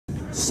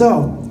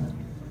So,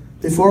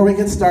 before we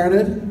get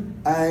started,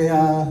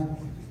 I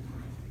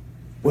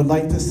would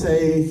like to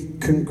say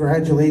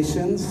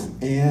congratulations,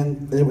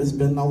 and it has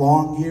been a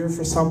long year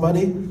for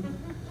somebody,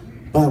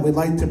 but we'd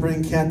like to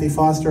bring Kathy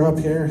Foster up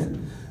here,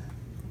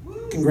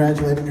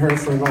 congratulating her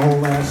for the whole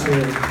last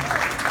year.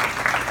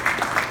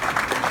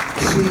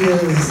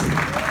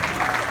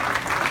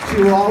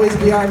 She will always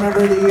be our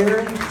member of the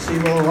year. She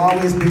will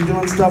always be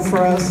doing stuff for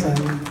us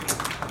and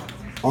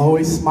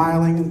always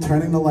smiling and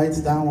turning the lights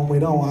down when we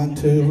don't want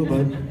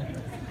to.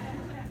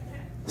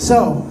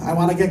 So, I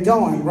want to get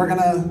going. We're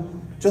gonna,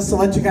 just to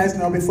let you guys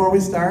know before we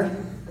start,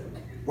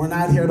 we're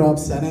not here to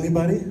upset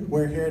anybody.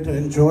 We're here to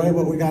enjoy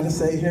what we got to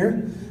say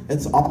here.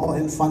 It's all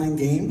in fun and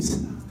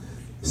games.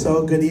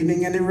 So, good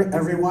evening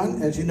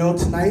everyone. As you know,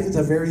 tonight is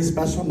a very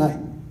special night.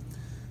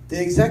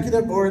 The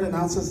Executive Board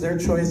announces their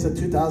choice of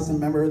 2000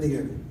 Member of the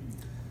Year.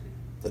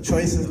 The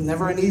choice is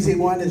never an easy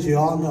one, as you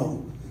all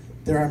know.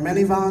 There are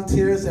many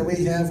volunteers that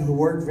we have who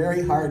work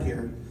very hard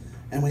here,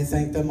 and we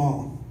thank them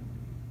all.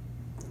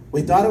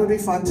 We thought it would be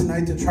fun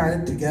tonight to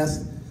try to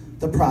guess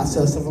the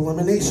process of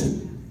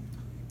elimination,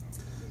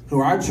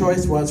 who our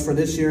choice was for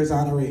this year's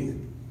honoree.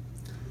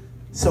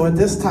 So at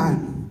this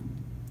time,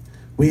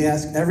 we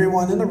ask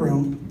everyone in the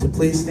room to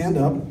please stand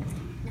up,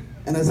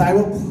 and as I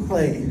will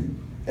play,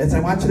 I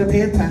want you to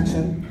pay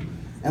attention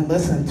and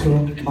listen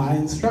to my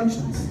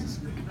instructions.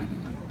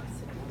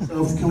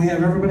 So can we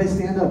have everybody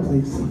stand up,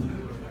 please?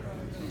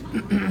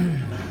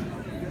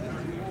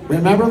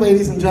 Remember,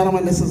 ladies and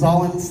gentlemen, this is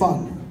all in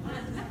fun.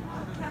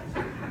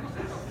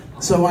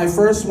 So my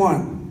first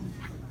one,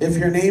 if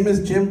your name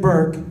is Jim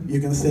Burke,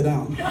 you can sit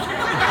down.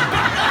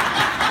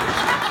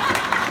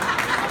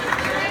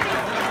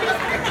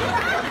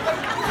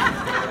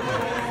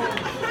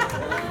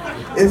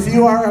 If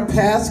you are a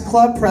past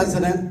club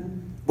president,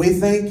 we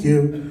thank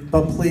you,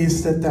 but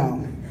please sit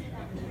down.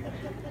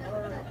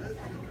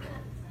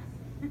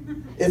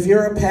 If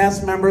you're a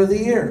past member of the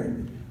year,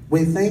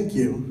 we thank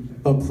you,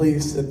 but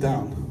please sit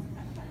down.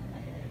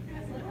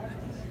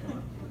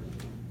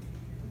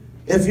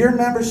 If your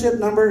membership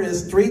number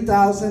is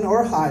 3,000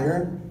 or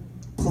higher,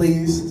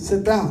 please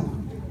sit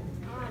down.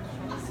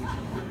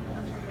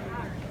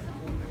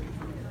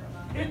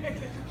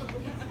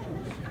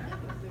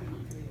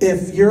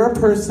 If you're a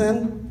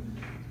person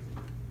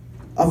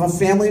of a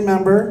family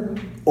member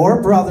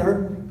or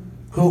brother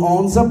who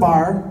owns a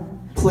bar,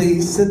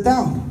 please sit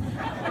down.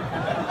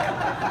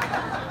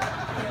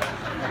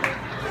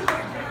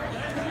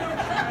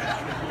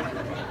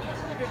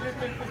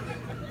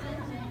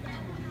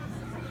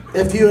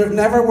 If you have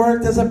never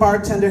worked as a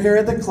bartender here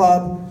at the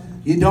club,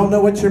 you don't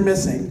know what you're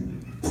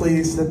missing,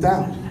 please sit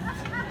down.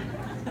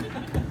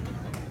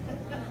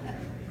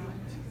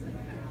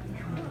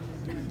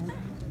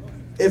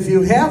 If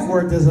you have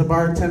worked as a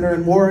bartender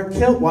and wore a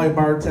kilt while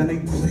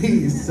bartending,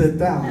 please sit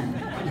down.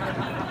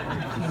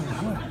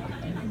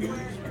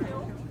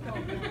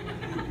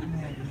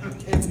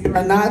 If you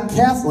are not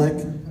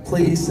Catholic,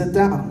 please sit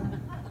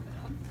down.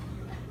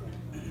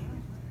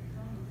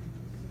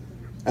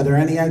 Are there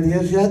any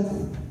ideas yet?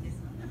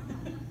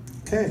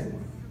 Okay.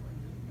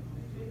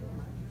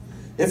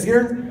 If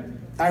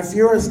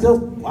you are still,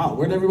 wow,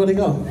 where'd everybody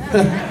go?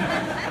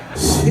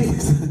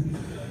 Jeez.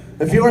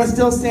 If you are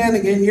still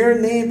standing and your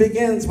name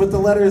begins with the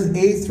letters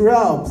A through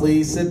L,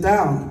 please sit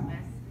down.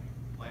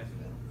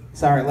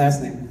 Sorry,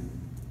 last name.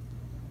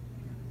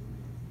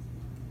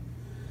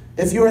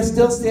 If you are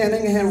still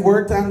standing and have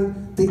worked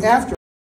on the after